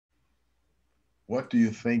what do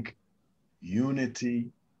you think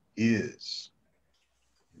unity is?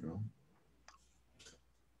 You know,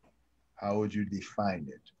 how would you define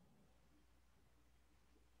it?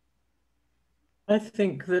 I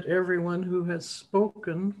think that everyone who has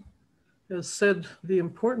spoken has said the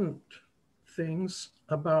important things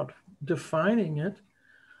about defining it.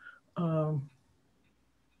 Um,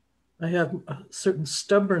 I have a certain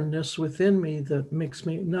stubbornness within me that makes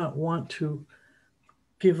me not want to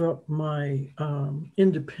give up my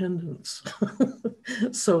independence.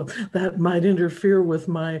 So that might interfere with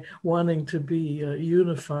my wanting to be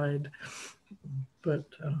unified. But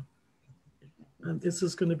this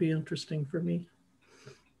is going to be interesting for me.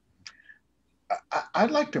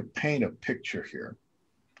 I'd like to paint a picture here.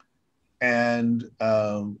 And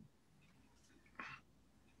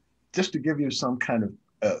just to give you some kind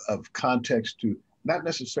of context to not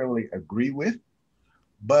necessarily agree with,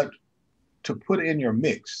 but to put in your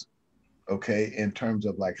mix, okay, in terms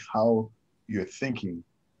of like how you're thinking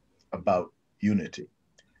about unity.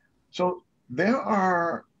 So there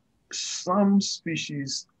are some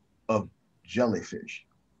species of jellyfish.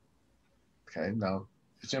 Okay, now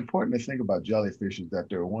it's important to think about jellyfish is that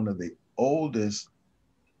they're one of the oldest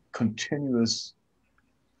continuous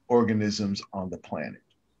organisms on the planet.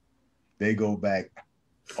 They go back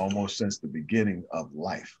almost since the beginning of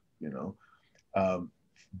life. You know,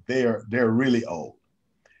 they're really old.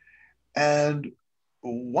 And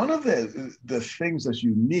one of the things that's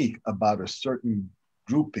unique about a certain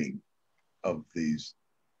grouping of these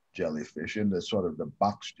jellyfish in the sort of the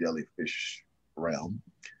box jellyfish realm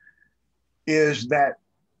is that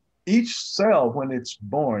each cell, when it's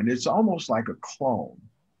born, it's almost like a clone,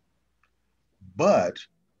 but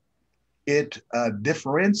it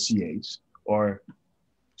differentiates or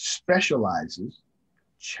specializes,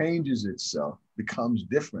 changes itself, becomes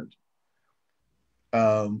different.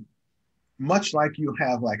 Much like you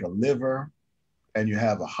have like a liver and you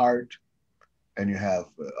have a heart and you have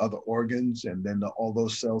other organs, and then all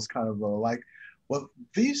those cells kind of are alike. Well,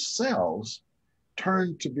 these cells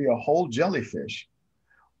turn to be a whole jellyfish,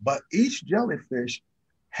 but each jellyfish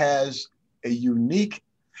has a unique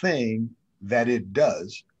thing that it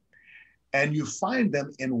does, and you find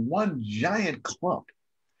them in one giant clump.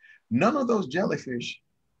 None of those jellyfish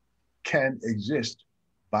can exist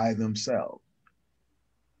by themselves.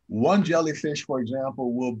 One jellyfish, for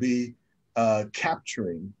example, will be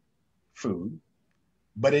capturing food,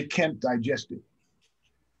 but it can't digest it.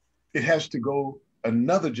 It has to go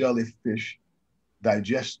another jellyfish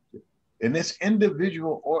digest it. And it's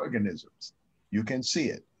individual organisms. You can see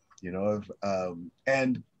it, you know,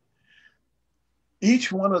 and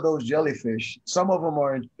each one of those jellyfish, some of them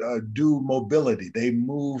are do mobility. They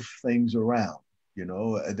move things around, you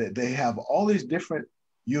know, they have all these different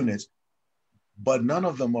units, but none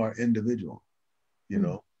of them are individual, you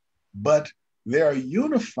know, but they are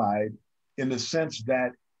unified in the sense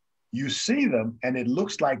that you see them and it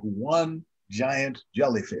looks like one giant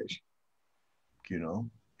jellyfish, you know,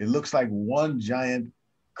 it looks like one giant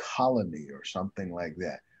colony or something like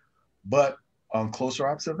that. But on closer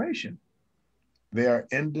observation, they are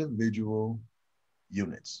individual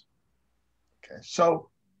units. Okay, so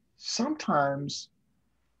sometimes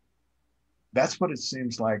that's what it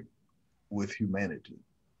seems like with humanity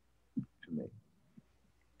to me,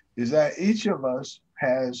 is that each of us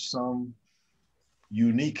has some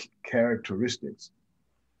unique characteristics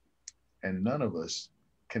and none of us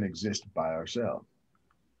can exist by ourselves.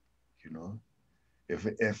 You know,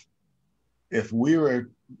 if we were,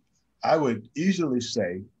 I would easily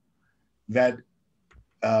say that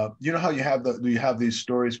you know how you have these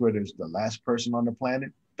stories where there's the last person on the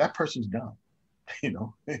planet, that person's done. You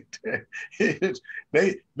know, they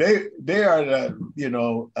are the, you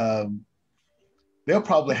know, they'll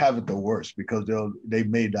probably have it the worst because they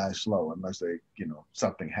may die slow unless they, you know,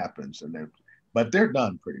 something happens and they're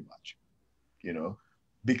done pretty much, you know,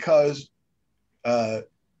 because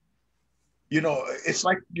you know, it's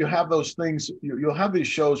like you have those things, you'll have these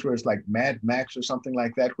shows where it's like Mad Max or something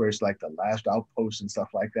like that, where it's like the last outpost and stuff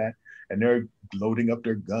like that. And they're loading up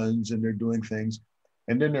their guns and they're doing things.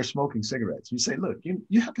 And then they're smoking cigarettes. You say, look,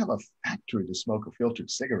 you have to have a factory to smoke a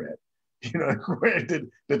filtered cigarette. You know, where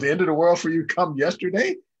did the end of the world for you come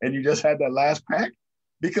yesterday and you just had that last pack?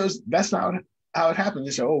 Because that's not how it happens.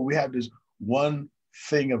 You say, oh, we have this one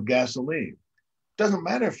thing of gasoline. Doesn't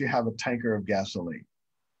matter if you have a tanker of gasoline,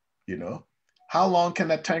 you know. How long can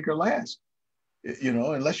that tanker last? You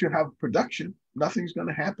know, unless you have production, nothing's going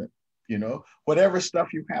to happen. You know, whatever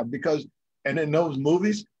stuff you have, because, and in those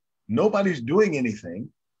movies, nobody's doing anything.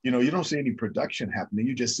 You know, you don't see any production happening.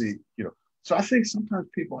 You just see, you know. So I think sometimes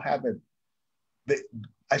people have it.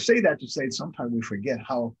 I say that to say sometimes we forget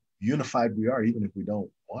how unified we are, even if we don't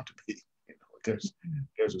want to be. You know,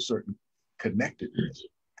 there's a certain connectedness.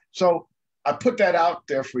 So I put that out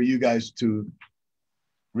there for you guys to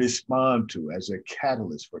respond to as a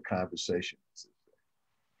catalyst for conversation.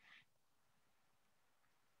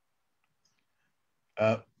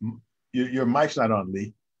 Your mic's not on,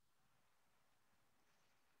 Lee.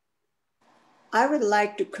 I would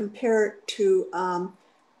like to compare it to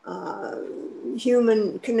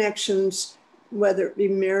human connections, whether it be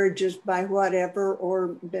marriages by whatever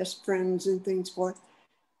or best friends and things forth.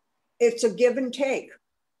 It's a give and take.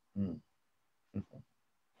 Mm. Mm-hmm.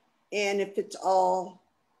 And if it's all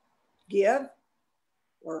give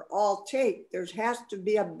or all take, there has to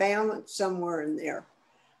be a balance somewhere in there.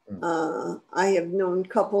 Mm. I have known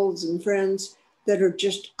couples and friends that are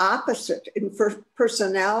just opposite in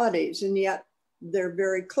personalities, and yet they're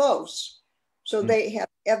very close. So they have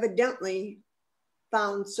evidently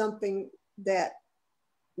found something that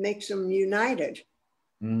makes them united.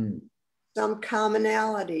 Some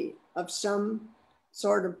commonality of some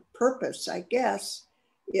sort of purpose, I guess.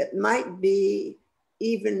 It might be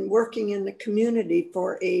even working in the community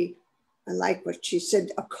for I like what she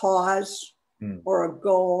said, a cause or a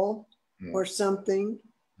goal or something.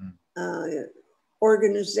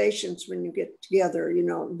 Organizations, when you get together, you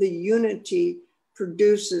know, the unity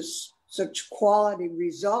produces such quality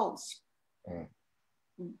results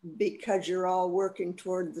because you're all working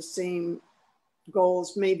toward the same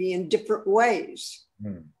goals, maybe in different ways.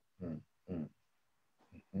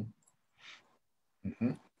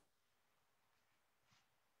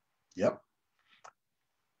 Yep.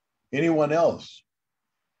 Anyone else?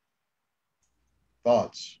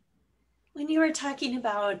 Thoughts? When you were talking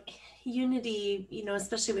about unity, you know,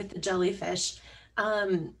 especially with the jellyfish,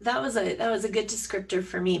 that was a good descriptor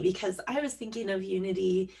for me, because I was thinking of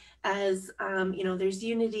unity as, you know, there's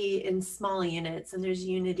unity in small units and there's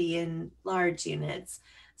unity in large units.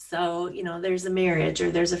 So, you know, there's a marriage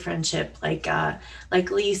or there's a friendship, like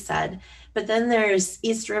Lee said, but then there's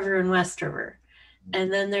East River and West River,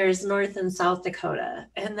 and then there's North and South Dakota,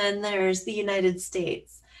 and then there's the United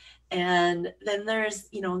States, and then there's,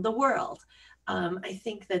 you know, the world. I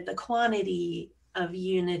think that the quantity of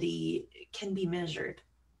unity can be measured.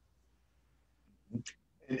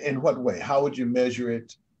 In what way? How would you measure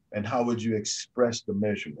it, and how would you express the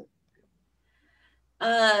measurement?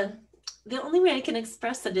 The only way I can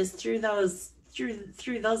express it is through those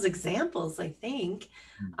examples, I think.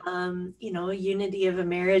 You know, unity of a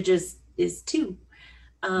marriage is two.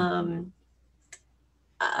 The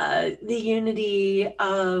unity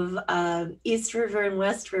of East River and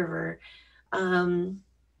West River.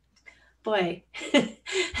 Boy,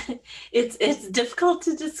 it's difficult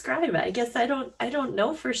to describe. I guess I don't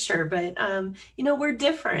know for sure, but you know, we're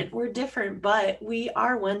different, but we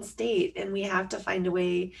are one state, and we have to find a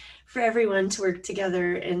way for everyone to work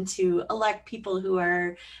together and to elect people who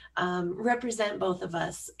are represent both of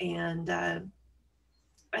us. And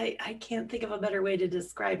I can't think of a better way to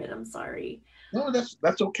describe it. I'm sorry. No,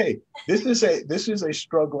 that's okay. This is a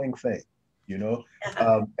struggling thing, you know,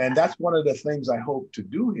 and that's one of the things I hope to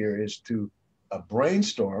do here is to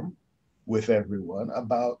brainstorm with everyone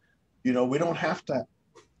about, you know, we don't have to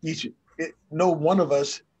no one of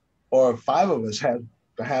us or five of us have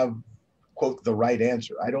to have, quote, the right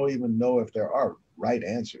answer. I don't even know if there are right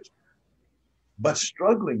answers, but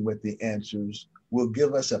struggling with the answers will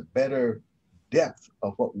give us a better depth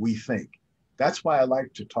of what we think. That's why I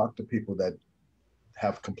like to talk to people that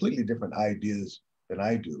have completely different ideas than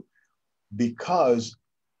I do, because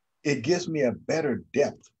it gives me a better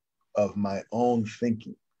depth of my own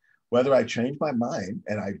thinking, whether I change my mind,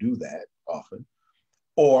 and I do that often,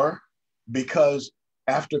 or because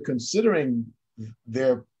after considering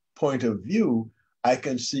their point of view, I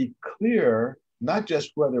can see clear, not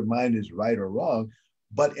just whether mine is right or wrong,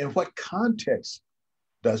 but in what context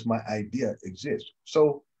does my idea exist.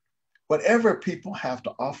 So whatever people have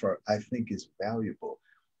to offer, I think is valuable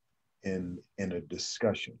in a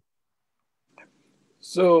discussion.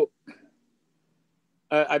 So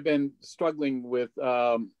I've been struggling with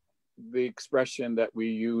the expression that we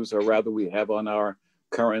use, or rather we have on our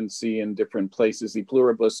currency in different places, the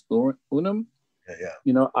pluribus unum,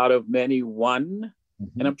 you know, out of many, one.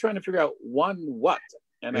 And I'm trying to figure out one what.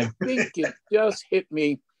 And I think it just hit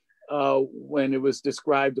me when it was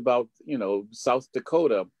described about, you know, South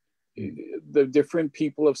Dakota, the different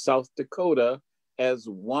people of South Dakota as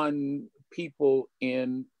one people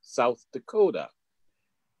in South Dakota.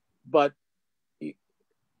 But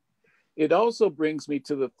it also brings me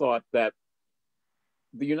to the thought that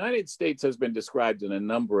the United States has been described in a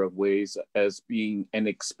number of ways as being an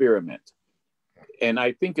experiment. And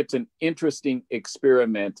I think it's an interesting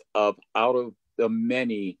experiment of out of the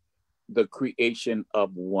many, the creation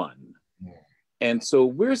of one. Yeah. And so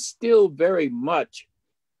we're still very much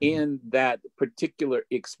in that particular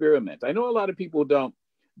experiment. I know a lot of people don't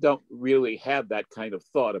really have that kind of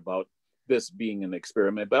thought about this being an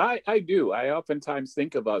experiment, but I do. I oftentimes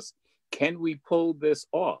think of us, can we pull this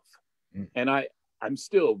off? Mm. And I'm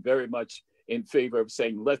still very much in favor of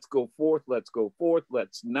saying, let's go forth,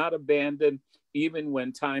 let's not abandon, even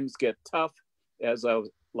when times get tough, as I was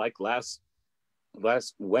like last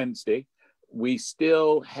Wednesday, we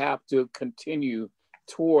still have to continue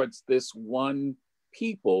towards this one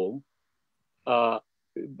people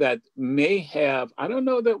that may have, I don't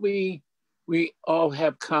know that we all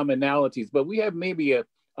have commonalities, but we have maybe a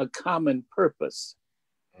common purpose.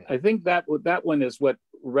 I think that one is what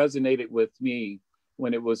resonated with me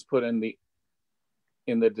when it was put in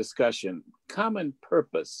the discussion. Common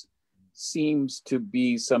purpose seems to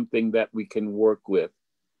be something that we can work with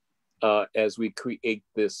as we create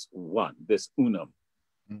this unum.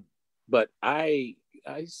 Mm. But I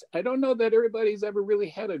don't know that everybody's ever really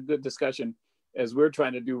had a good discussion, as we're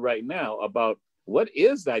trying to do right now, about what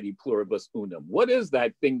is that e pluribus unum? What is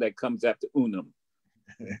that thing that comes after unum?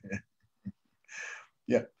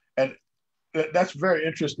 Yeah, and that's very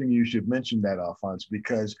interesting. You should mention that, Alphonse,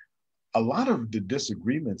 because a lot of the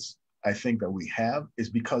disagreements I think that we have is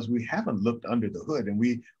because we haven't looked under the hood, and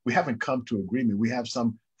we haven't come to agreement. We have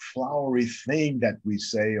some flowery thing that we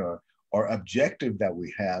say or objective that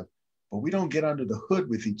we have, but we don't get under the hood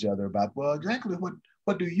with each other about, well, exactly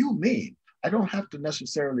what do you mean? I don't have to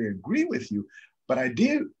necessarily agree with you, but I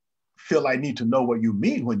did feel I need to know what you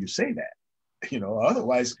mean when you say that,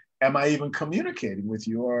 otherwise, am I even communicating with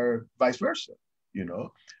you, or vice versa,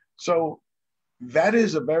 So that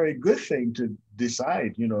is a very good thing to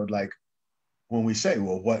decide, like when we say,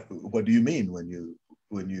 well, what do you mean when you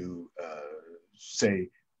say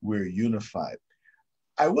we're unified?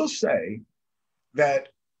 I will say that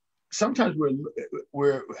sometimes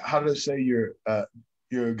we're how to say you're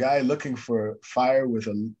a guy looking for fire with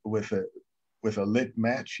a lit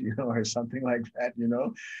match, or something like that,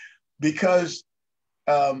 because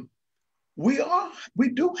we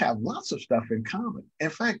do have lots of stuff in common. In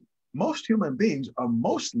fact, most human beings are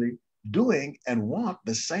mostly doing and want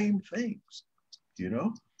the same things,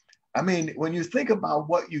 I mean, when you think about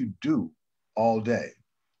what you do all day,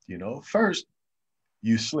 first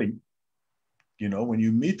you sleep. When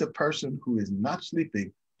you meet the person who is not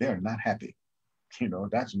sleeping, they're not happy.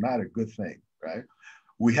 That's not a good thing, right?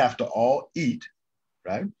 We have to all eat,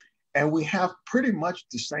 right? And we have pretty much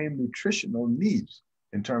the same nutritional needs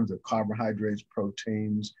in terms of carbohydrates,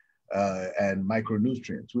 proteins, and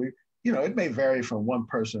micronutrients. It may vary from one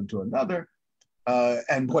person to another,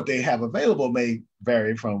 and what they have available may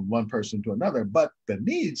vary from one person to another, but the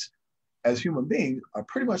needs as human beings are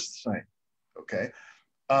pretty much the same, okay?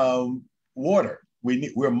 Water,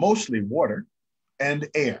 we're mostly water and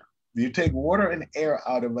air. You take water and air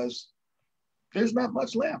out of us, there's not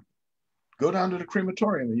much left. Go down to the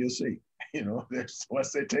crematorium and you'll see,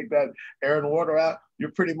 once they take that air and water out,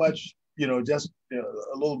 you're pretty much, just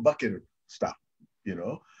a little bucket of stuff,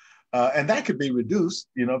 and that could be reduced,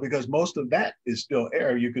 because most of that is still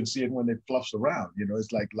air. You can see it when it fluffs around,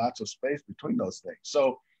 it's like lots of space between those things.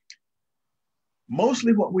 So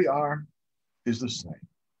mostly what we are is the same,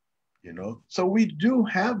 So we do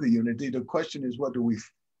have the unity. The question is, what do we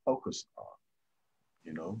focus on?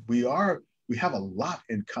 We have a lot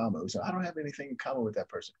in common. So I don't have anything in common with that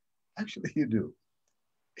person. Actually, you do,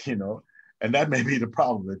 and that may be the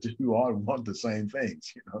problem, that you all want the same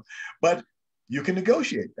things, but you can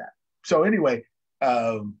negotiate that. So anyway,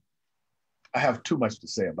 I have too much to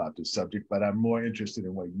say about this subject, but I'm more interested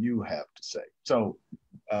in what you have to say. So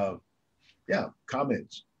yeah,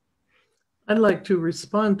 comments. I'd like to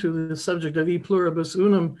respond to the subject of e pluribus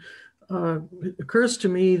unum. It occurs to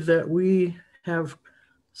me that we have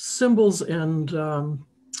symbols and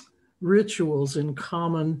rituals in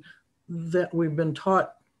common that we've been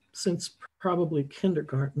taught since probably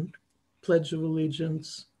kindergarten. Pledge of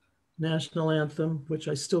Allegiance, National Anthem, which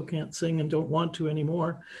I still can't sing and don't want to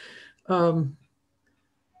anymore.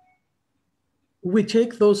 We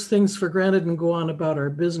take those things for granted and go on about our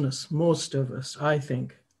business, most of us, I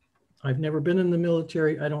think. I've never been in the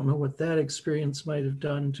military. I don't know what that experience might have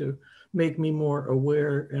done to make me more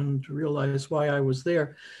aware and realize why I was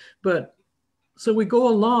there. But so we go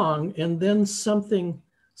along, and then something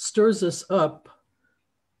stirs us up,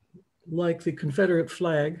 like the Confederate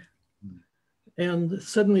flag, and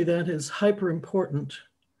suddenly that is hyper important.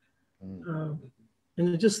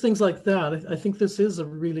 And just things like that. I think this is a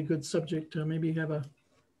really good subject to maybe have a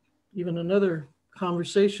even another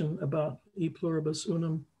conversation about e pluribus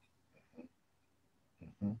unum.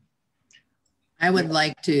 I would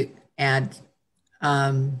like to add,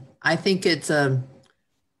 I think it's a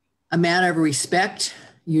matter of respect.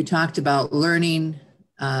 You talked about learning,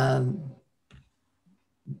 Pledge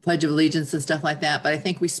of Allegiance and stuff like that, but I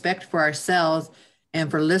think respect for ourselves and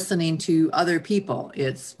for listening to other people.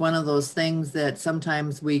 It's one of those things that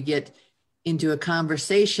sometimes we get into a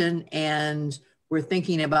conversation and we're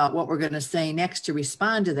thinking about what we're going to say next to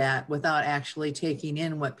respond to that without actually taking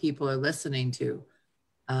in what people are listening to.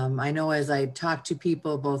 I know as I talk to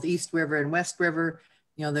people, both East River and West River,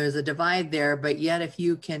 you know, there's a divide there, but yet if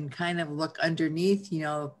you can kind of look underneath, you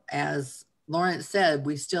know, as Lawrence said,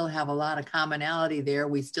 we still have a lot of commonality there.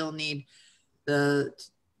 We still need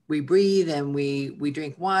we breathe and we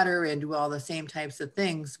drink water and do all the same types of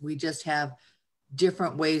things. We just have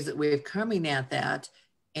different ways that we're coming at that.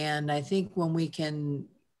 And I think when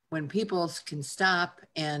people can stop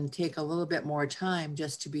and take a little bit more time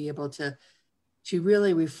just to be able to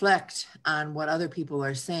really reflect on what other people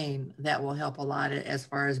are saying, that will help a lot as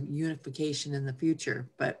far as unification in the future.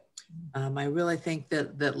 But I really think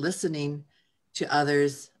that listening to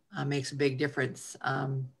others makes a big difference.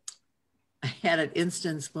 I had an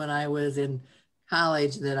instance when I was in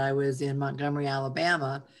college that I was in Montgomery,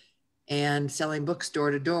 Alabama, and selling books door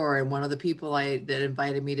to door. And one of the people that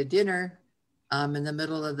invited me to dinner, in the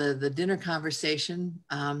middle of the dinner conversation,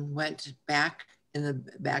 went back in the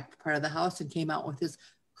back part of the house and came out with his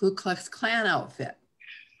Ku Klux Klan outfit.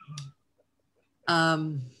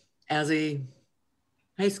 As a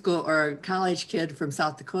high school or college kid from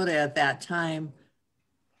South Dakota at that time,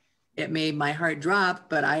 it made my heart drop,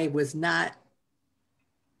 but I was not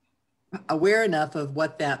aware enough of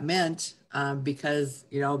what that meant, because,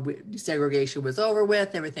 you know, segregation was over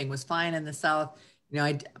with, everything was fine in the South, you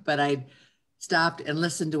know, but I stopped and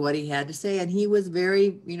listened to what he had to say. And he was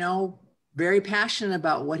very, you know, very passionate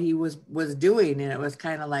about what he was doing. And it was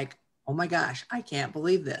kind of like, oh my gosh, I can't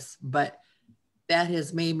believe this. But that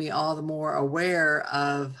has made me all the more aware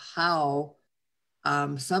of how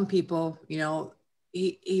some people, you know,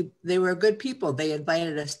 they were good people. They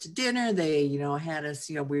invited us to dinner. They, you know, had us,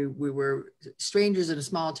 you know, we were strangers in a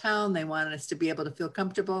small town. They wanted us to be able to feel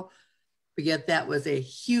comfortable. But yet that was a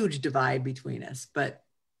huge divide between us. But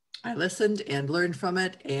I listened and learned from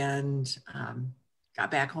it, and got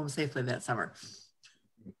back home safely that summer.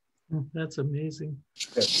 That's amazing.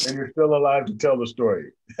 Yes, and you're still alive to tell the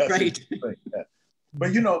story. That's right.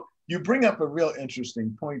 But you know, you bring up a real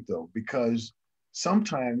interesting point though, because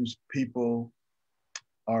sometimes people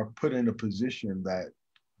are put in a position that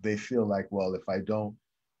they feel like, well, if I don't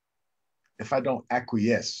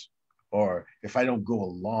acquiesce, or if I don't go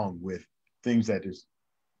along with things that is,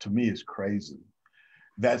 to me, is crazy,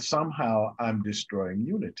 that somehow I'm destroying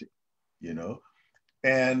unity, you know?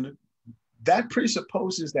 And that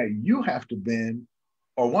presupposes that you have to bend,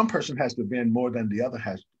 or one person has to bend more than the other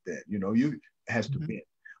has to bend, you know, you has to bend.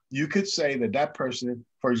 You could say that person,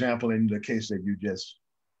 for example, in the case that you just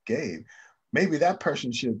gave, maybe that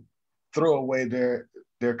person should throw away their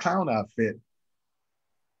clown outfit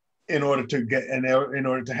in order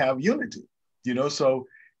to have unity, you know? So,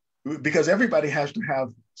 because everybody has to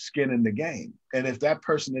have skin in the game. And if that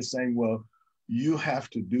person is saying, well, you have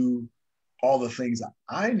to do all the things that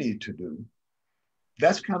I need to do,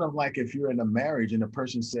 that's kind of like if you're in a marriage and a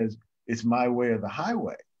person says, it's my way or the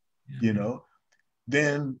highway, you know,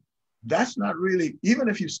 then that's not really, even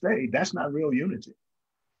if you stay, that's not real unity.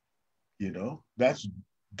 You know, that's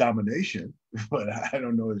domination, but I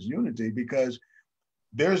don't know as unity, because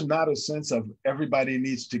there's not a sense of everybody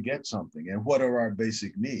needs to get something and what are our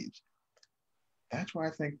basic needs. That's why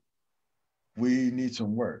I think we need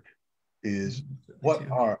some work, is what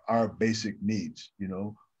are our basic needs, you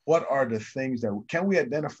know? What are the things can we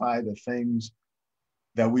identify the things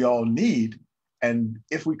that we all need? And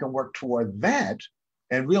if we can work toward that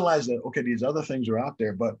and realize that, okay, these other things are out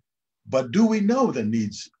there, but do we know the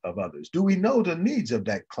needs of others? Do we know the needs of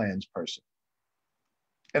that Klan's person?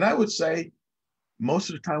 And I would say most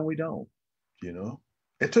of the time we don't, you know?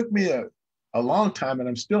 It took me a long time, and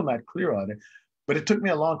I'm still not clear on it, but it took me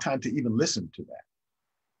a long time to even listen to that.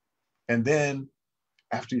 And then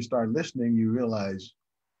after you start listening, you realize,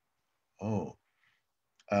 oh,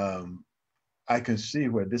 I can see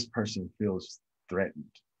where this person feels threatened.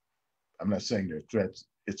 I'm not saying they're threats,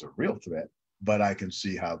 it's a real threat, but I can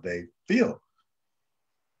see how they feel.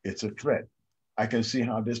 It's a threat. I can see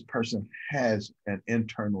how this person has an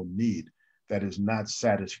internal need that is not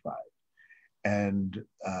satisfied. And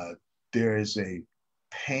there is a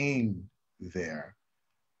pain there,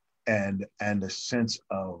 and a sense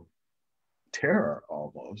of terror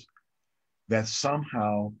almost, that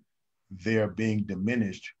somehow they're being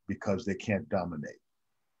diminished because they can't dominate.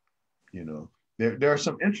 You know, there are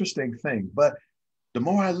some interesting things, but the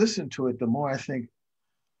more I listen to it, the more I think,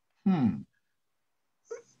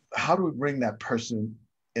 how do we bring that person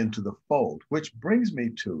into the fold? Which brings me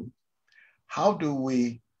to, how do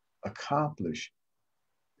we accomplish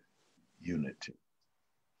unity?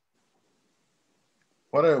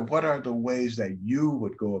 What are the ways that you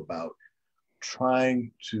would go about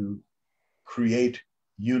trying to create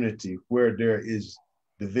unity where there is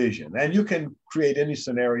division? And you can create any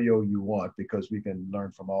scenario you want, because we can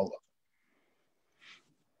learn from all of them.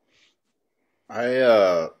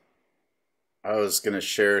 I was going to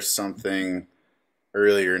share something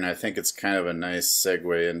earlier, and I think it's kind of a nice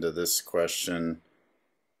segue into this question.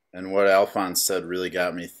 And what Alphonse said really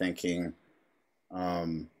got me thinking.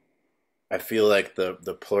 I feel like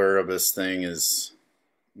the pluribus thing is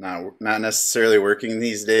not necessarily working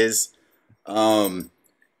these days, to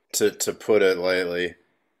put it lightly.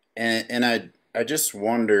 And I just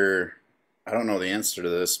wonder, I don't know the answer to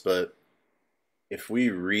this, but if we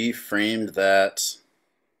reframed that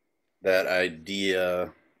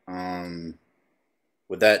idea,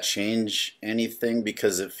 would that change anything?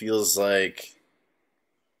 Because it feels like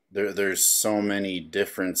there's so many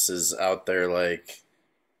differences out there. Like,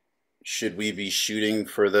 should we be shooting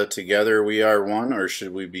for the together we are one, or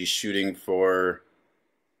should we be shooting for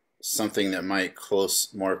something that might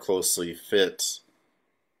more closely fit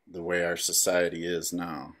the way our society is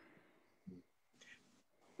now?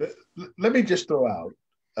 Let me just throw out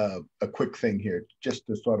a quick thing here, just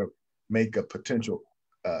to sort of make a potential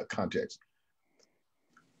context.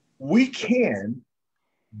 We can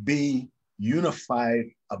be unified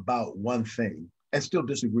about one thing and still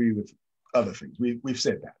disagree with other things. We've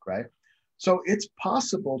said that, right? So it's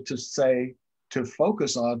possible to say, to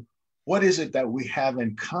focus on what is it that we have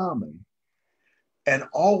in common, and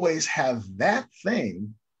always have that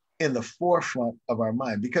thing in the forefront of our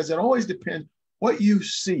mind, because it always depends. What you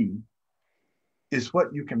see is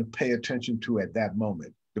what you can pay attention to at that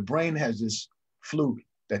moment. The brain has this fluke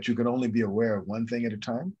that you can only be aware of one thing at a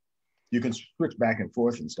time. You can switch back and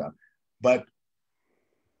forth and stuff, but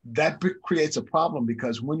that creates a problem,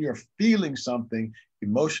 because when you're feeling something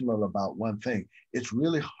emotional about one thing, it's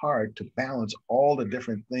really hard to balance all the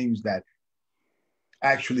different things that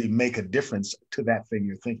actually make a difference to that thing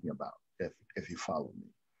you're thinking about, if you follow me,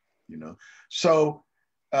 you know? So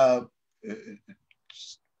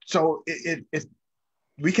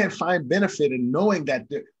we can find benefit in knowing that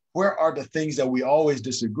where are the things that we always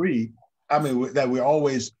disagree, that we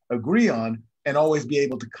always agree on, and always be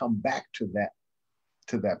able to come back to that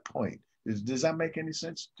point. Does that make any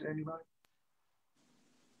sense to anybody?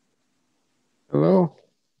 Hello?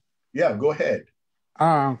 Yeah, go ahead.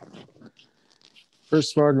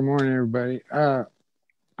 First of all, good morning, everybody.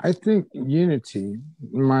 I think unity,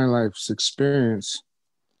 in my life's experience,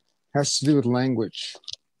 has to do with language.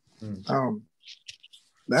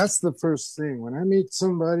 That's the first thing. When I meet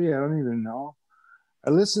somebody I don't even know, I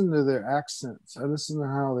listen to their accents. I listen to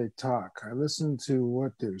how they talk. I listen to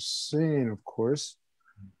what they're saying, of course.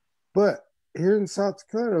 But here in South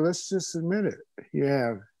Dakota, let's just admit it. You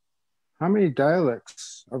have how many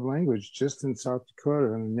dialects of language just in South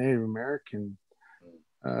Dakota, and Native American,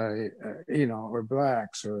 or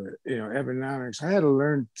blacks, or, Ebonics. I had to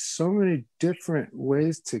learn so many different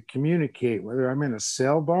ways to communicate, whether I'm in a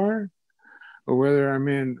sale bar or whether I'm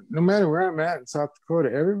no matter where I'm at in South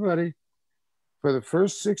Dakota, everybody, for the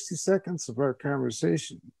first 60 seconds of our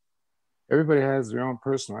conversation, everybody has their own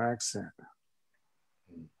personal accent.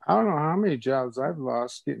 I don't know how many jobs I've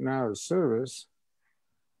lost getting out of the service,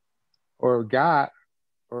 or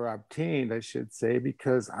obtained, I should say,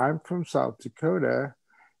 because I'm from South Dakota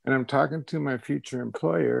and I'm talking to my future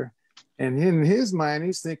employer, and in his mind,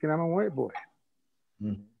 he's thinking I'm a white boy.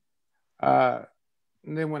 Mm-hmm.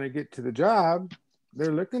 And then when I get to the job,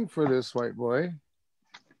 they're looking for this white boy.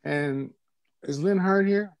 And is Lynn Hart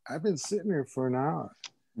here? I've been sitting here for an hour.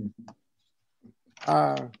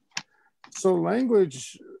 So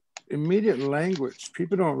language, immediate language,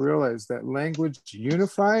 people don't realize that language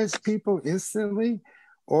unifies people instantly,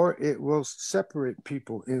 or it will separate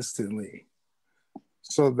people instantly.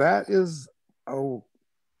 So that is a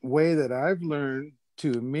way that I've learned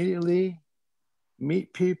to immediately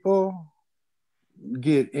meet people,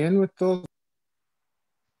 get in with those.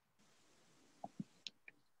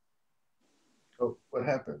 Oh, what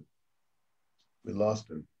happened? We lost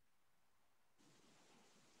him.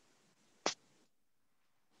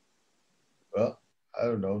 Well, I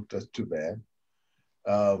don't know. That's too bad.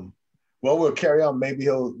 Well, we'll carry on. Maybe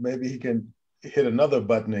he can hit another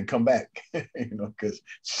button and come back, because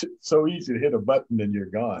it's so easy to hit a button and you're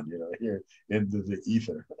gone, here into the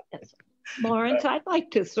ether. Lawrence, I'd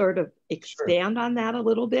like to sort of expand on that a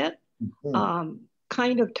little bit,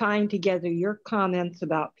 kind of tying together your comments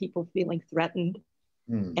about people feeling threatened.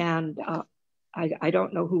 And I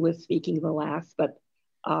don't know who was speaking the last, but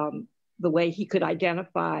the way he could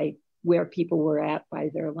identify where people were at by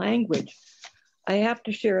their language. I have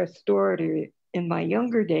to share a story. In my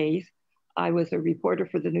younger days, I was a reporter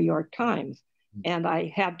for the New York Times, and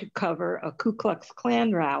I had to cover a Ku Klux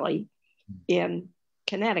Klan rally in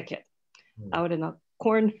Connecticut, out in a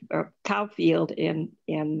cow field in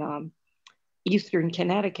eastern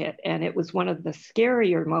Connecticut. And it was one of the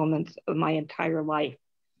scarier moments of my entire life,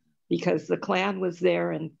 because the Klan was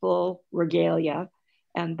there in full regalia,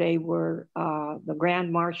 and they were, the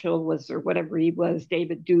Grand Marshal was, or whatever he was,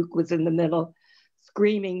 David Duke, was in the middle,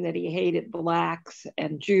 screaming that he hated Blacks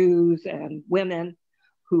and Jews and women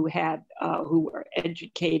who were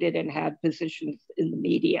educated and had positions in the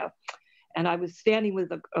media. And I was standing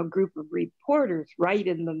with a group of reporters right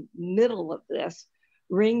in the middle of this,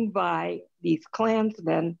 ringed by these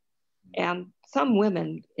Klansmen and some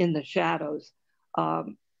women in the shadows,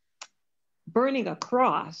 burning a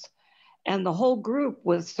cross. And the whole group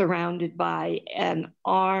was surrounded by an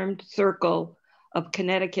armed circle of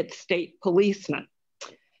Connecticut state policemen.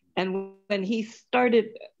 And when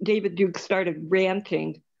David Duke started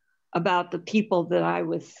ranting about the people that I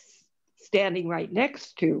was standing right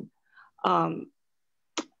next to,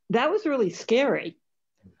 that was really scary.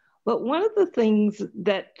 But one of the things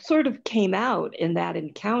that sort of came out in that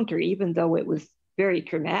encounter, even though it was very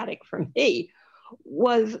traumatic for me,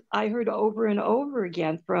 was I heard over and over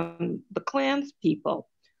again from the Klans people,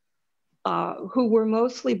 who were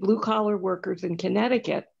mostly blue-collar workers in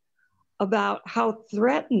Connecticut, about how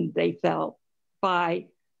threatened they felt by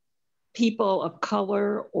people of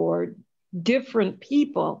color or different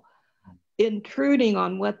people intruding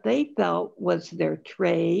on what they felt was their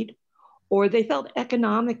trade, or they felt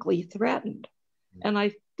economically threatened. And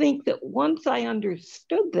I think that once I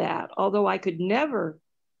understood that, although I could never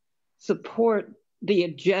support the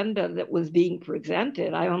agenda that was being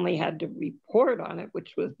presented, I only had to report on it,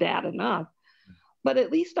 which was bad enough. But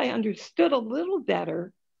at least I understood a little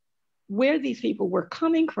better where these people were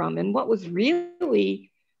coming from and what was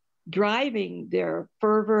really driving their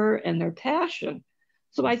fervor and their passion.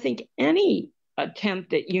 So I think any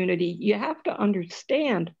attempt at unity, you have to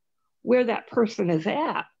understand where that person is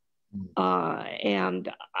at. I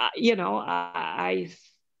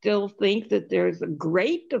still think that there's a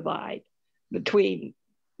great divide between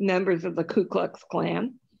members of the Ku Klux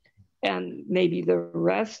Klan and maybe the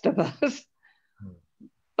rest of us.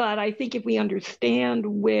 But I think if we understand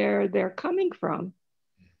where they're coming from,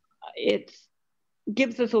 it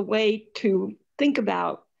gives us a way to think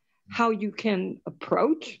about how you can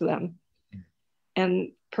approach them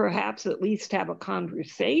and perhaps at least have a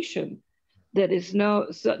conversation that is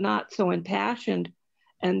not so impassioned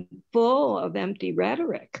and full of empty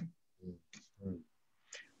rhetoric.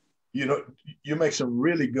 You make some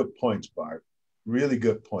really good points, Barb, really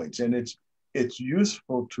good points. And it's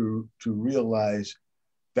useful to realize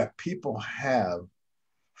that people have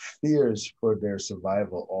fears for their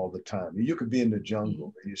survival all the time. You could be in the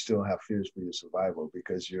jungle and you still have fears for your survival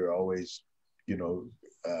because you're always,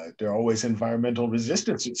 there are always environmental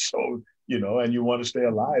resistances. So, and you want to stay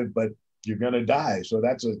alive, but you're going to die. So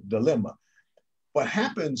that's a dilemma. What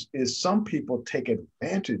happens is some people take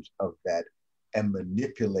advantage of that and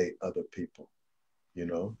manipulate other people,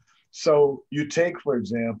 So you take, for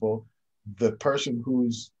example, the person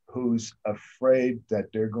who's afraid that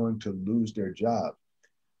they're going to lose their job.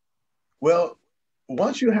 Well,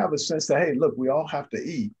 once you have a sense that, hey, look, we all have to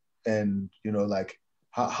eat, and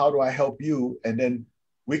how do I help you? And then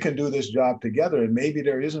we can do this job together, and maybe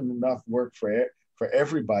there isn't enough work for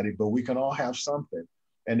everybody, but we can all have something.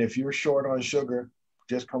 And if you're short on sugar,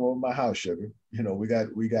 just come over to my house, sugar.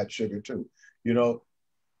 We got sugar too.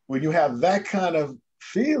 When you have that kind of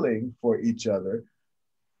feeling for each other,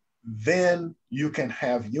 then you can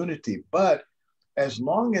have unity. But as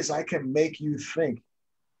long as I can make you think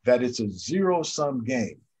that it's a zero-sum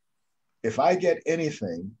game, if I get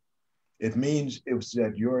anything, it means it's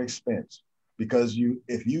at your expense. Because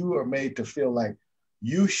if you are made to feel like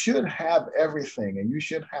you should have everything and you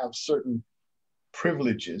should have certain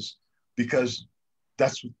privileges because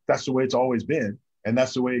that's the way it's always been, and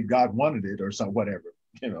that's the way God wanted it, or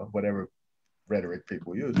whatever rhetoric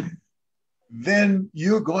people use, then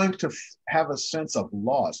you're going to have a sense of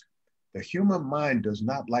loss. The human mind does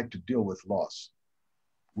not like to deal with loss.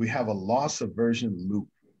 We have a loss aversion loop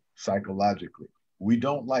psychologically. We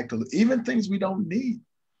don't like to, even things we don't need,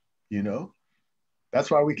 you know.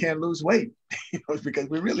 That's why we can't lose weight, you know, because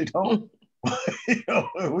we really don't. You know,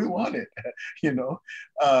 we want it, you know.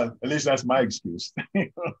 At least that's my excuse.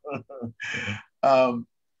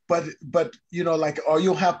 But you know, like, or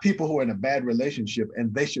you'll have people who are in a bad relationship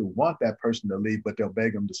and they should want that person to leave, but they'll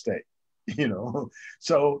beg them to stay, you know.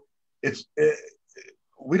 So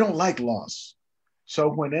we don't like loss. So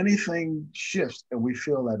when anything shifts and we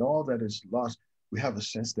feel that all that is lost, we have a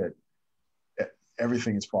sense that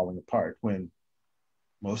everything is falling apart, when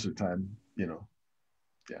most of the time, you know,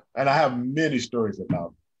 yeah. And I have many stories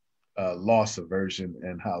about loss aversion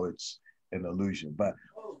and how it's an illusion. But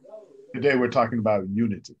today we're talking about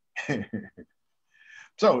unity.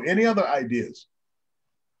 So any other ideas?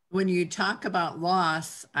 When you talk about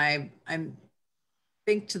loss, I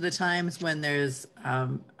think to the times when there's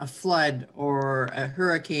a flood or a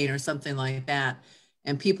hurricane or something like that,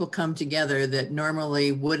 and people come together that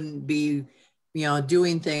normally wouldn't be, you know,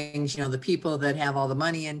 doing things. You know, the people that have all the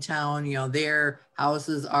money in town, you know, their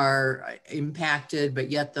houses are impacted, but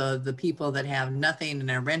yet the people that have nothing and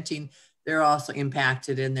are renting, they're also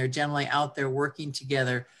impacted, and they're generally out there working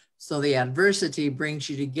together. So the adversity brings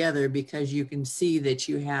you together because you can see that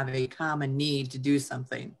you have a common need to do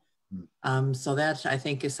something. So that, I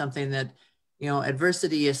think, is something that, you know,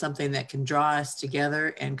 adversity is something that can draw us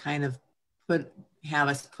together and kind of have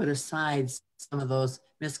us put aside some of those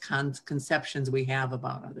misconceptions we have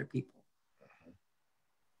about other people.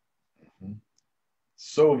 Mm-hmm.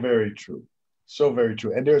 So very true. So very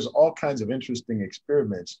true. And there's all kinds of interesting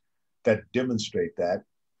experiments that demonstrate that.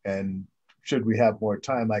 And should we have more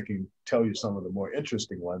time, I can tell you some of the more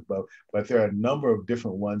interesting ones, but there are a number of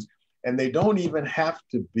different ones, and they don't even have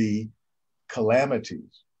to be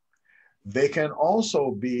calamities. They can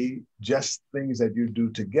also be just things that you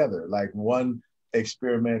do together, like one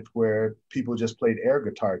experiment where people just played air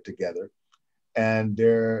guitar together, and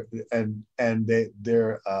their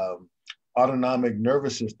autonomic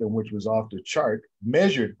nervous system, which was off the chart,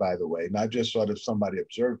 measured, by the way, not just sort of somebody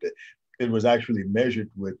observed it. It was actually measured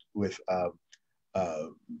with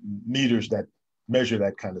meters that measure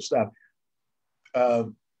that kind of stuff.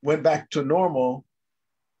 Went back to normal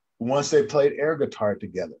once they played air guitar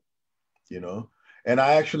together, you know. And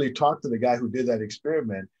I actually talked to the guy who did that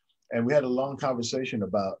experiment, and we had a long conversation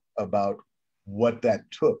about what that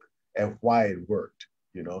took and why it worked,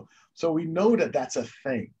 you know. So we know that that's a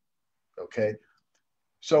thing, okay?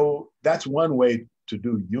 So that's one way to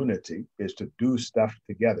do unity, is to do stuff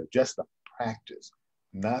together, just the practice,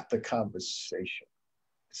 not the conversation.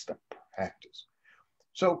 It's the practice.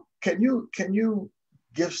 So can you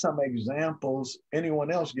give some examples,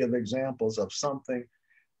 anyone else give examples of something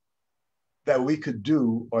that we could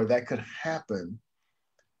do or that could happen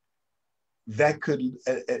that could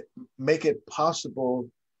make it possible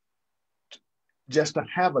just to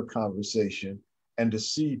have a conversation and to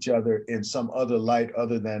see each other in some other light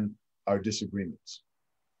other than our disagreements?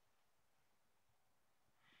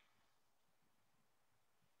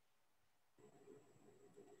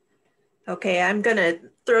 Okay, I'm going to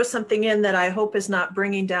throw something in that I hope is not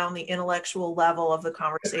bringing down the intellectual level of the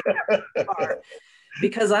conversation,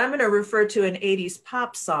 because I'm going to refer to an 80s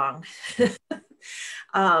pop song.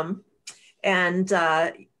 I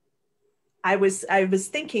was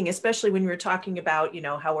thinking, especially when we were talking about, you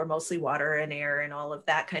know, how we're mostly water and air and all of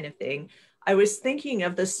that kind of thing, I was thinking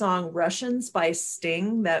of the song Russians by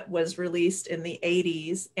Sting that was released in the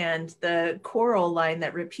 80s. And the choral line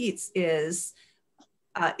that repeats is,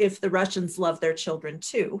 if the Russians love their children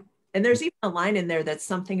too. And there's even a line in there that's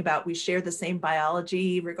something about we share the same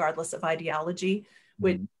biology regardless of ideology,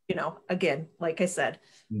 which, you know, again, like I said,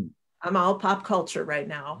 I'm all pop culture right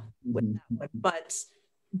now with that one.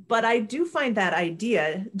 But I do find that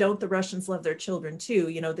idea, don't the Russians love their children too?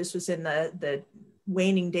 You know, this was in the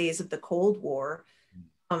waning days of the Cold War.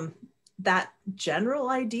 That general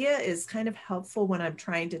idea is kind of helpful when I'm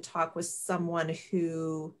trying to talk with someone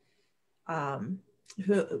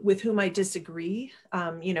with whom I disagree,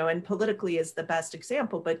 you know, and politically is the best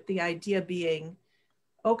example, but the idea being,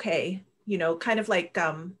 okay, you know, kind of like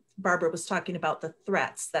Barbara was talking about the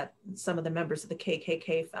threats that some of the members of the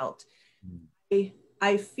KKK felt.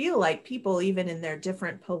 I feel like people, even in their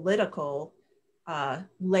different political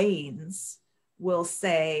lanes, will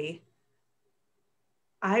say,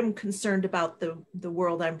 I'm concerned about the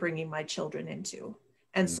world I'm bringing my children into.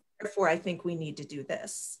 And so therefore, I think we need to do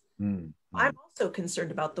this. I'm also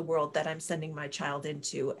concerned about the world that I'm sending my child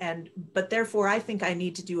into. But therefore, I think I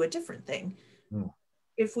need to do a different thing.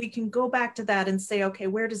 If we can go back to that and say, okay,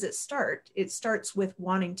 where does it start? It starts with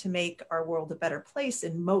wanting to make our world a better place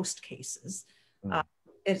in most cases.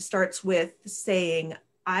 it starts with saying,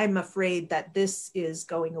 I'm afraid that this is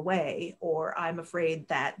going away, or I'm afraid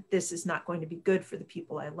that this is not going to be good for the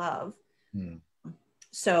people I love.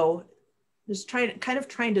 So just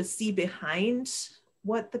trying to see behind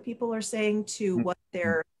what the people are saying to what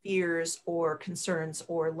their fears or concerns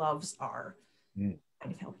or loves are. Kind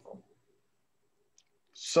of helpful.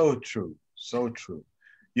 So true, so true.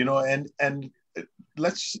 You know, and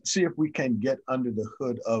let's see if we can get under the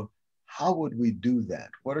hood of how would we do that?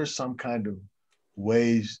 What are some kind of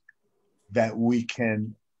ways that we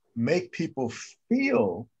can make people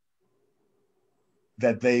feel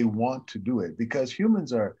that they want to do it? Because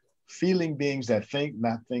humans are feeling beings that think,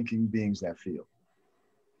 not thinking beings that feel.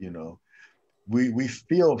 You know, we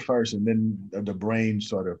feel first, and then the brain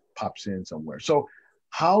sort of pops in somewhere. So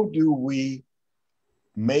how do we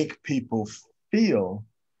make people feel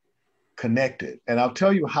connected? And I'll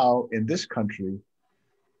tell you how in this country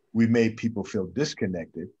we made people feel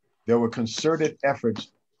disconnected. There were concerted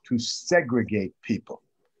efforts to segregate people,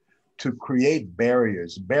 to create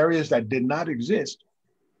barriers that did not exist,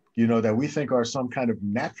 you know, that we think are some kind of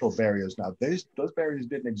natural barriers now. Those barriers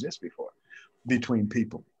didn't exist before between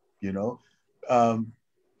people, you know.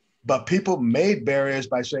 But people made barriers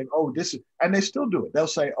by saying, oh, this is, and they still do it. They'll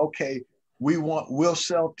say, okay, we'll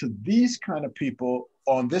sell to these kind of people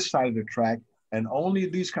on this side of the track, and only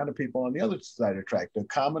these kind of people on the other side of the track. The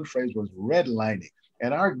common phrase was redlining.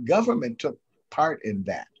 And our government took part in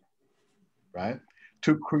that, right?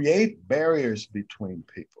 To create barriers between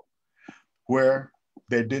people where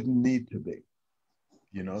there didn't need to be,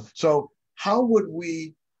 you know? So how would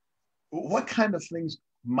we, what kind of things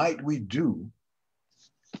might we do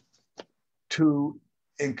to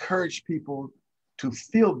encourage people to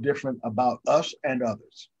feel different about us and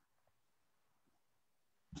others?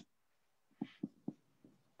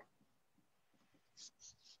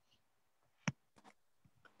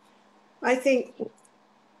 I think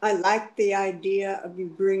I like the idea of you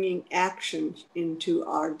bringing action into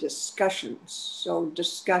our discussions, so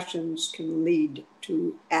discussions can lead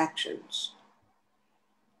to actions.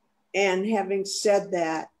 And having said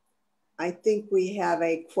that, I think we have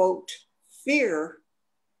a, quote, fear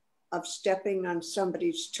of stepping on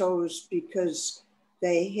somebody's toes because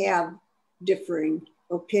they have differing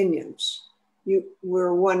opinions.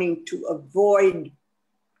 We're wanting to avoid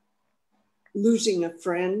losing a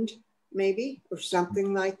friend, maybe, or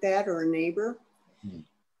something like that, or a neighbor.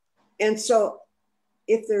 And so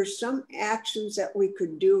if there's some actions that we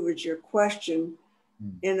could do, is your question,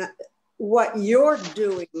 and what you're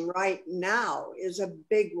doing right now is a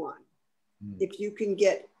big one. If you can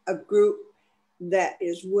get a group that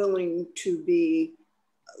is willing to be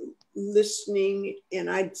listening, and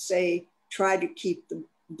I'd say try to keep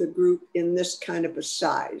the group in this kind of a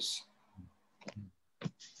size,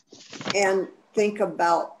 and think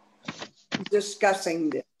about discussing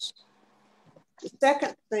this. The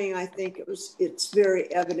second thing, I think it's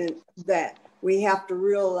very evident that we have to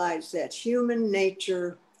realize that human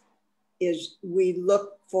nature is we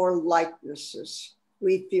look for likenesses.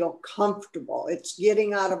 We feel comfortable. It's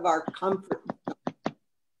getting out of our comfort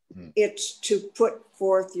zone. It's to put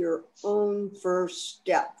forth your own first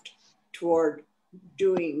step toward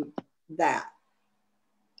doing that.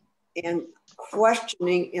 And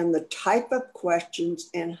questioning, and the type of questions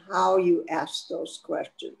and how you ask those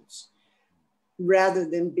questions, rather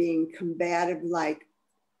than being combative, like,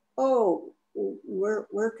 oh,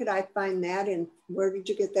 where could I find that? And where did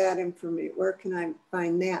you get that information? Where can I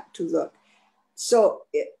find that to look? So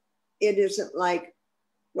it isn't like,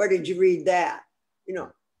 where did you read that? You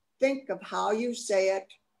know, think of how you say it.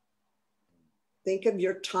 Think of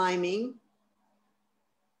your timing.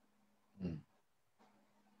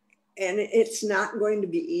 And it's not going to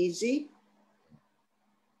be easy.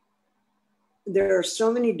 There are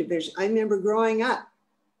so many divisions. I remember growing up,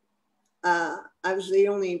 I was the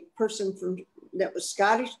only person that was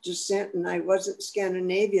Scottish descent, and I wasn't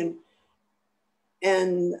Scandinavian.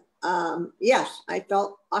 And yes, I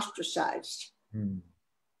felt ostracized. And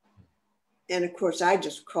of course, I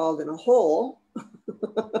just crawled in a hole.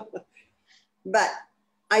 But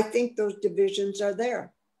I think those divisions are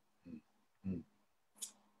there.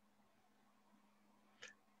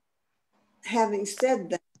 Having said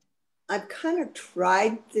that, I've kind of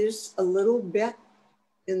tried this a little bit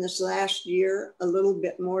in this last year, a little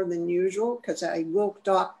bit more than usual, because I will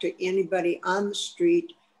talk to anybody on the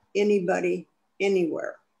street, anybody,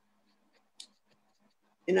 anywhere.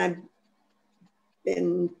 And I've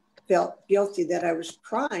felt guilty that I was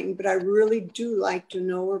prying, but I really do like to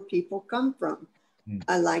know where people come from.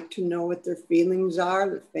 I like to know what their feelings are,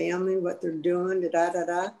 their family, what they're doing,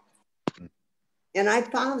 da-da-da-da. And I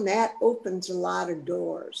found that opens a lot of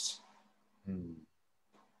doors.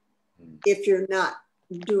 If you're not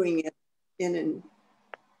doing it in a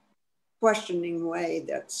questioning way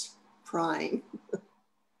that's prying.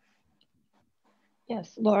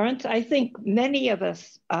 Yes, Lawrence, I think many of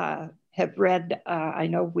us have read, I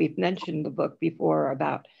know we've mentioned the book before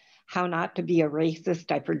about how not to be a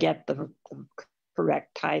racist. I forget the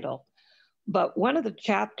correct title. But one of the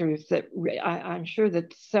chapters that I'm sure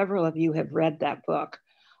that several of you have read that book.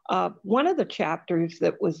 One of the chapters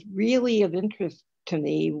that was really of interest to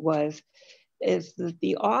me is that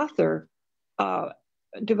the author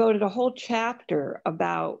devoted a whole chapter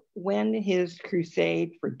about when his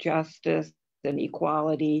crusade for justice and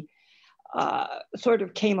equality sort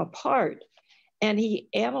of came apart. And he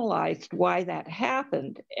analyzed why that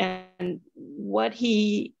happened. And what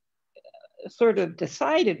he sort of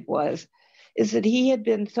decided is that he had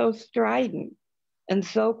been so strident and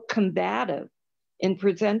so combative in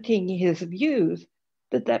presenting his views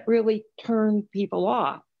that really turned people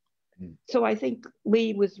off. So I think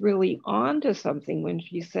Lee was really on to something when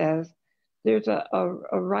she says there's a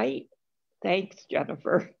right, thanks,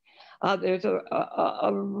 Jennifer, there's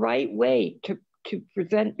a right way to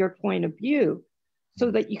present your point of view so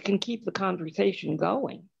that you can keep the conversation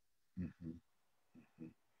going.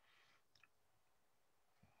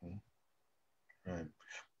 Right.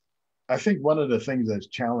 I think one of the things that's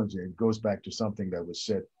challenging goes back to something that was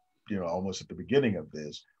said, almost at the beginning of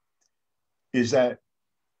this, is that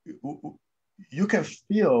you can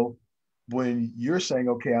feel when you're saying,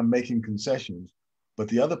 okay, I'm making concessions, but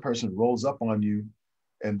the other person rolls up on you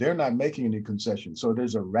and they're not making any concessions. So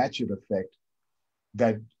there's a ratchet effect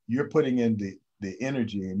that you're putting in the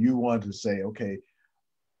energy, and you want to say, okay,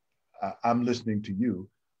 I'm listening to you.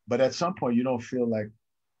 But at some point, you don't feel like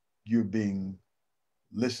you're being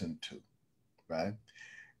listened to, right?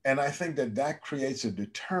 And I think that creates a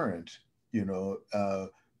deterrent,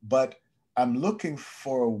 but I'm looking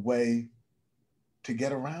for a way to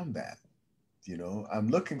get around that. I'm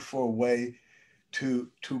looking for a way to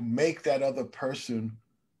make that other person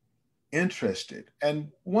interested.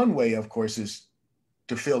 And one way, of course, is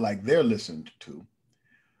to feel like they're listened to.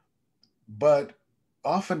 But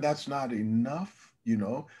often that's not enough,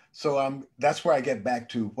 So that's where I get back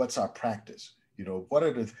to what's our practice. We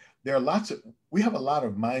have a lot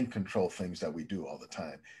of mind control things that we do all the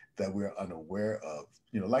time that we're unaware of,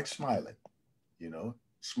 like smiling.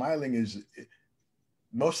 Smiling is,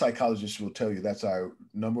 most psychologists will tell you that's our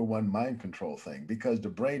number one mind control thing, because the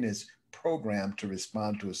brain is programmed to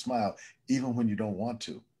respond to a smile even when you don't want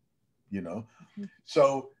to,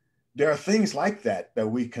 So there are things like that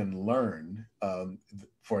we can learn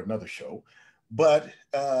for another show, but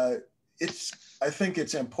I think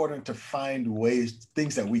it's important to find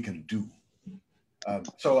things that we can do.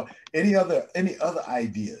 So any other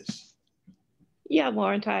ideas? Yeah,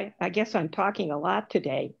 Lawrence, I guess I'm talking a lot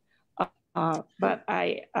today, but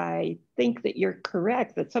I think that you're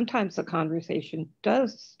correct that sometimes the conversation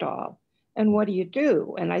does stall. And what do you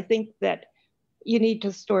do? And I think that you need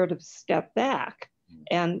to sort of step back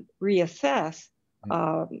and reassess,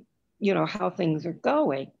 how things are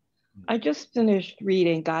going. I just finished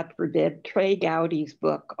reading, God forbid, Trey Gowdy's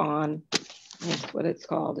book on, that's what it's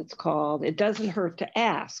called. It's called It Doesn't Hurt to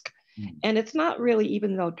Ask. And it's not really,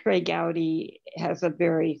 even though Trey Gowdy has a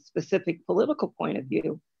very specific political point of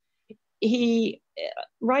view, he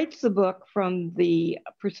writes the book from the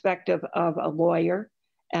perspective of a lawyer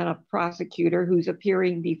and a prosecutor who's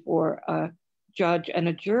appearing before a judge and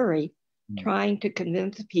a jury, trying to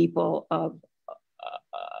convince people of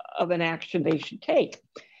an action they should take.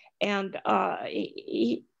 And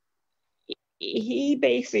he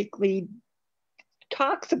basically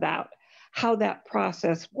talks about how that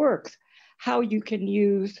process works, how you can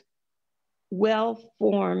use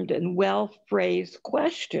well-formed and well-phrased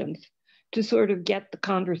questions to sort of get the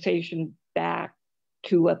conversation back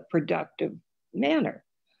to a productive manner.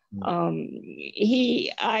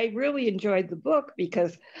 I really enjoyed the book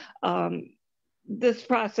because this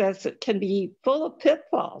process can be full of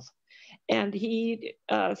pitfalls. And he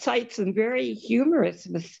cites some very humorous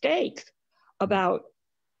mistakes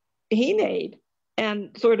he made,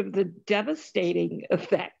 and sort of the devastating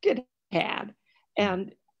effect it had,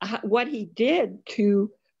 and what he did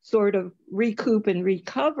to sort of recoup and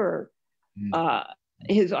recover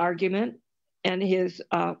his argument and his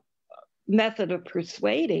method of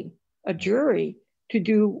persuading a jury to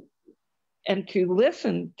do and to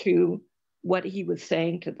listen to what he was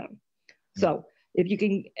saying to them. So if you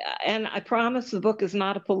can, and I promise the book is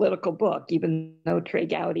not a political book, even though Trey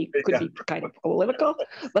Gowdy could be kind of political,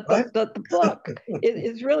 but the book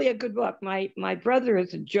is really a good book. My brother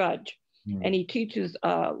is a judge, and he teaches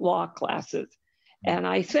law classes. And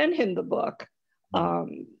I sent him the book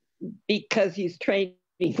because he's training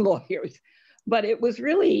lawyers. But it was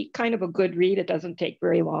really kind of a good read. It doesn't take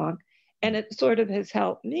very long. And it sort of has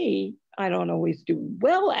helped me. I don't always do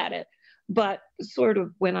well at it, but sort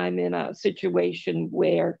of when I'm in a situation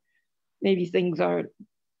where maybe things aren't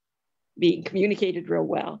being communicated real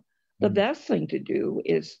well, the best thing to do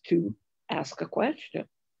is to ask a question,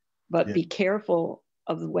 but be careful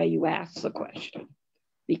of the way you ask the question,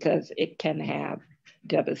 because it can have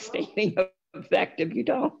devastating effect if you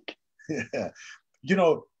don't. Yeah. You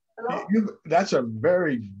know, that's a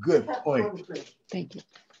very good point. Thank you.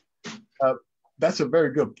 That's a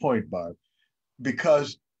very good point, Barb,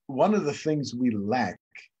 because one of the things we lack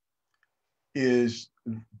is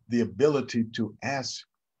the ability to ask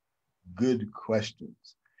good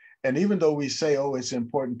questions. And even though we say, oh, it's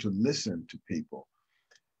important to listen to people,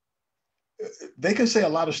 they can say a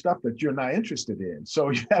lot of stuff that you're not interested in. So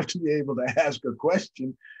you have to be able to ask a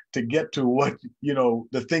question to get to what, you know,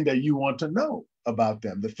 the thing that you want to know about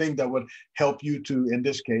them, the thing that would help you to, in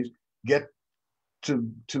this case, get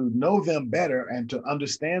to know them better and to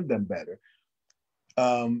understand them better.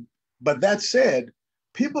 But that said,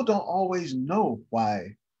 people don't always know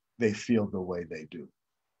why they feel the way they do,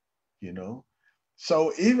 you know?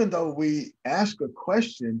 So even though we ask a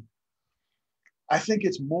question, I think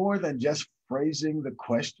it's more than just phrasing the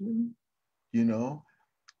question, you know?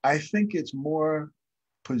 I think it's more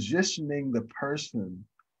positioning the person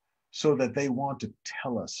so that they want to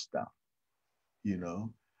tell us stuff, you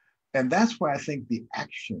know? And that's where I think the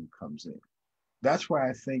action comes in. That's where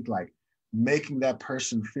I think like making that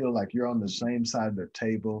person feel like you're on the same side of the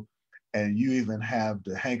table and you even have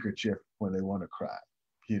the handkerchief when they want to cry.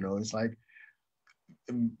 You know, it's like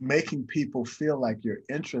making people feel like you're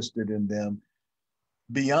interested in them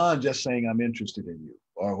beyond just saying, I'm interested in you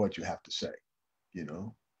or what you have to say. You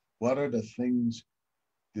know, what are the things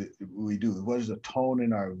that we do? What is the tone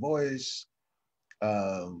in our voice?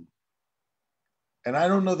 And I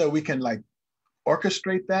don't know that we can like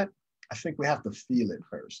orchestrate that. I think we have to feel it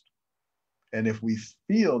first. And if we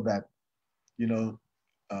feel that, you know,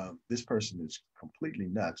 this person is completely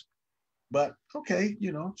nuts, but okay,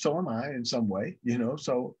 you know, so am I in some way, you know,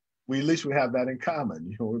 so we at least we have that in common,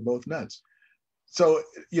 you know, we're both nuts. So,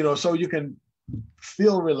 you know, so you can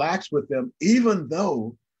feel relaxed with them, even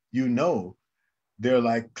though, you know, they're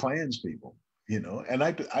like clans people, you know, and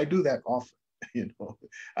I do that often, you know,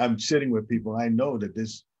 I'm sitting with people, I know that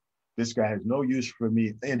this guy has no use for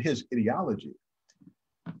me in his ideology,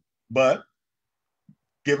 but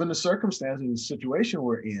given the circumstances and the situation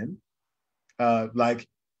we're in, like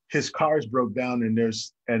his cars broke down and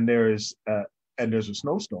there's a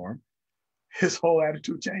snowstorm, his whole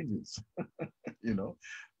attitude changes, you know,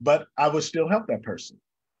 but I would still help that person,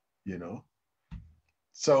 you know.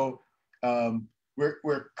 So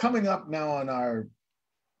we're coming up now on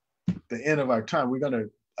the end of our time. We're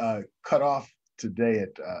going to cut off today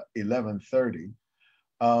at 11:30.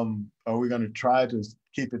 Or we're going to try to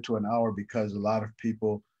keep it to an hour because a lot of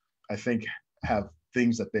people, I think, have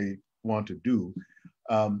things that they want to do.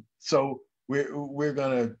 So we're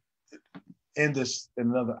going to end this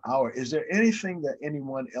in another hour. Is there anything that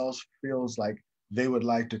anyone else feels like they would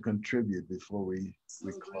like to contribute before we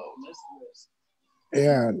close?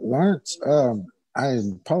 Yeah, Lawrence, I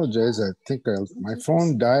apologize. I think my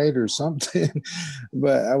phone died or something,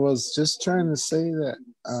 but I was just trying to say that,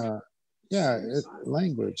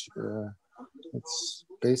 language, it's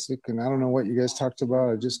basic, and I don't know what you guys talked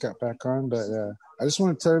about. I just got back on, but I just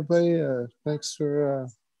want to tell everybody, thanks for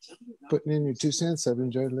putting in your 2 cents. I've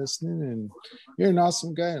enjoyed listening, and you're an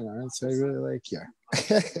awesome guy, Lawrence. I really like you.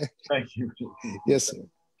 Thank you. Yes, sir.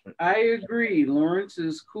 I agree. Lawrence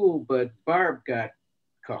is cool, but Barb got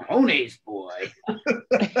cojones, boy.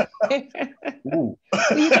 Well,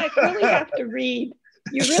 you guys really have to read.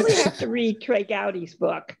 You really have to read Trey Gowdy's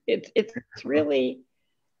book. It's really,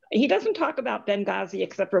 he doesn't talk about Benghazi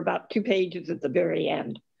except for about 2 pages at the very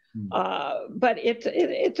end. But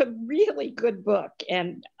it's a really good book,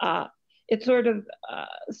 and it sort of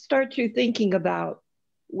starts you thinking about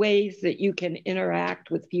ways that you can interact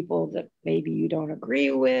with people that maybe you don't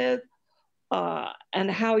agree with,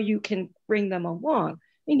 and how you can bring them along. I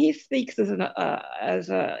mean, he speaks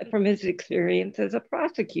from his experience as a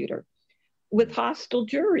prosecutor with hostile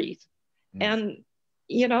juries. And,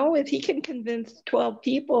 you know, if he can convince 12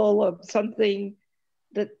 people of something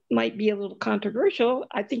that might be a little controversial,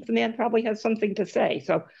 I think the man probably has something to say.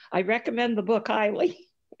 So I recommend the book highly.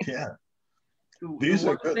 Yeah. These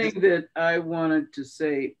are one thing that I wanted to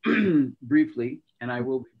say briefly, and I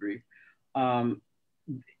will be brief.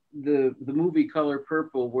 the movie Color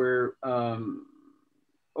Purple, where Oprah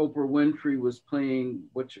Winfrey was playing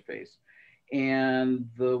what's your face, and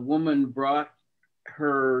the woman brought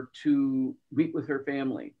her to meet with her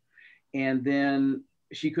family, and then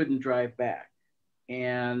she couldn't drive back.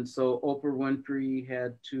 And so Oprah Winfrey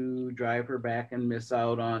had to drive her back and miss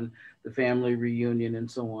out on the family reunion and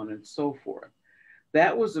so on and so forth.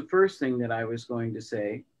 That was the first thing that I was going to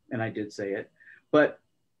say, and I did say it. But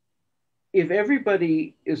if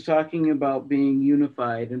everybody is talking about being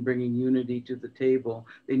unified and bringing unity to the table,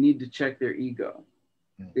 they need to check their ego.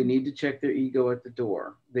 They need to check their ego at the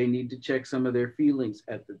door. They need to check some of their feelings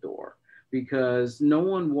at the door, because no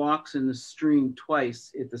one walks in the stream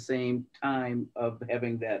twice at the same time of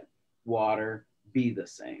having that water be the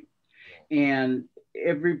same. And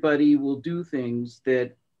everybody will do things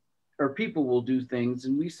that, or people will do things,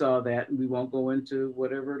 and we saw that, and we won't go into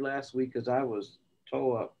whatever last week because I was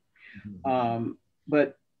toe up.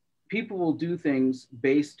 But people will do things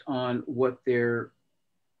based on what their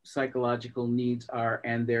psychological needs are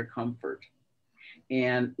and their comfort.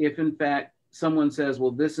 And if in fact someone says, well,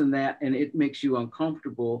 this and that, and it makes you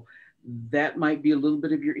uncomfortable, that might be a little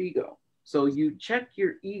bit of your ego. So you check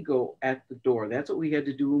your ego at the door. That's what we had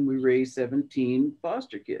to do when we raised 17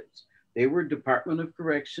 foster kids. They were Department of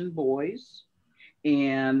Correction boys,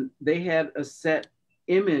 and they had a set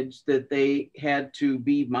image that they had to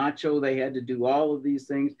be macho. They had to do all of these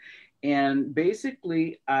things. And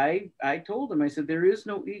basically, I told them, I said, there is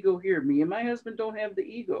no ego here. Me and my husband don't have the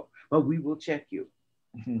ego, but we will check you.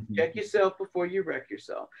 Check yourself before you wreck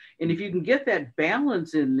yourself. And if you can get that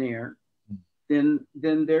balance in there, then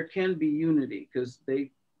there can be unity, because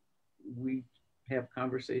we have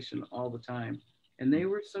conversation all the time. And they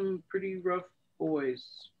were some pretty rough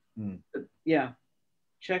boys. But yeah,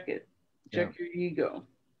 check it. Check your ego.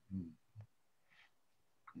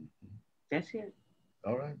 That's it.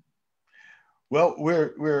 All right. Well,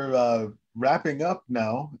 we're wrapping up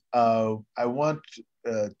now. I want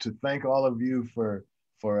to thank all of you for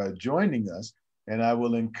joining us, and I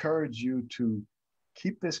will encourage you to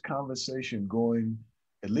keep this conversation going,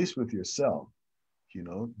 at least with yourself. You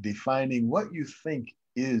know, defining what you think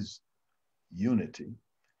is unity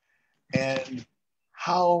and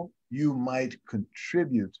how you might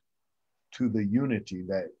contribute to the unity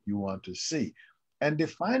that you want to see, and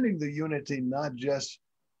defining the unity not just,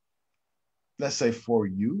 let's say, for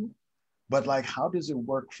you, but like, how does it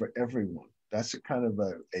work for everyone? That's a kind of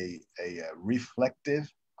a reflective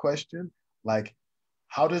question. Like,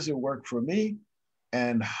 how does it work for me?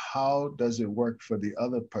 And how does it work for the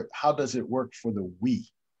other part? How does it work for the we,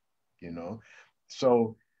 you know?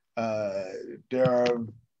 So there are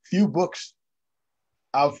few books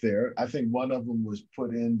out there. I think one of them was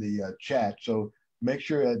put in the chat. So make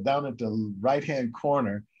sure down at the right-hand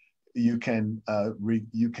corner, you can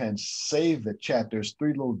save the chat. There's 3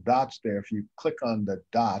 little dots there. If you click on the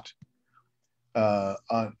dot,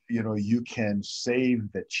 you can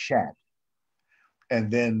save the chat,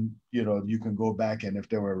 and then you can go back, and if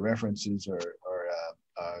there were references or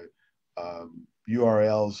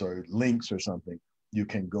URLs or links or something, you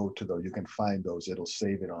can go to those. You can find those. It'll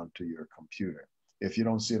save it onto your computer. If you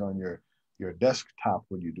don't see it on your desktop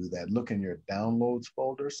when you do that, look in your downloads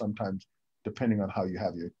folder. Sometimes, depending on how you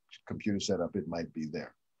have your computer set up, it might be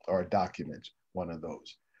there, or documents, one of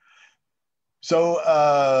those.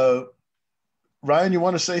 So, Ryan, you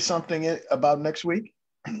want to say something about next week?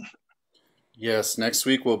 Yes, next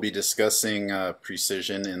week we'll be discussing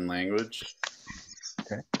precision in language.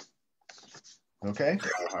 Okay.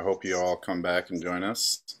 I hope you all come back and join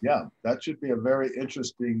us. Yeah, that should be a very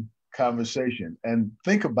interesting conversation. And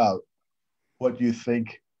think about what you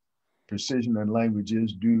think precision in language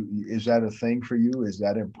is. Is that a thing for you? Is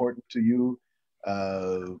that important to you?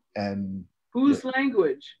 And whose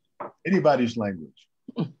language? Anybody's language.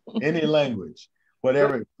 Any language,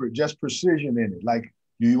 whatever, just precision in it. Like,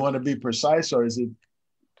 do you want to be precise, or is it,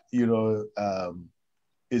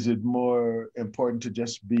 is it more important to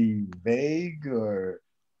just be vague? Or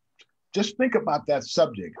just think about that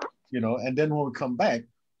subject, and then when we come back,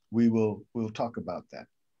 we'll talk about that.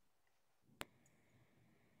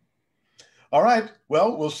 All right.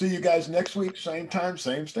 Well, we'll see you guys next week, same time,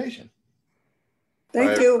 same station.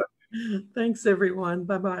 Thank you. Thanks, everyone.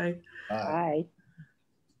 Bye-bye. Bye.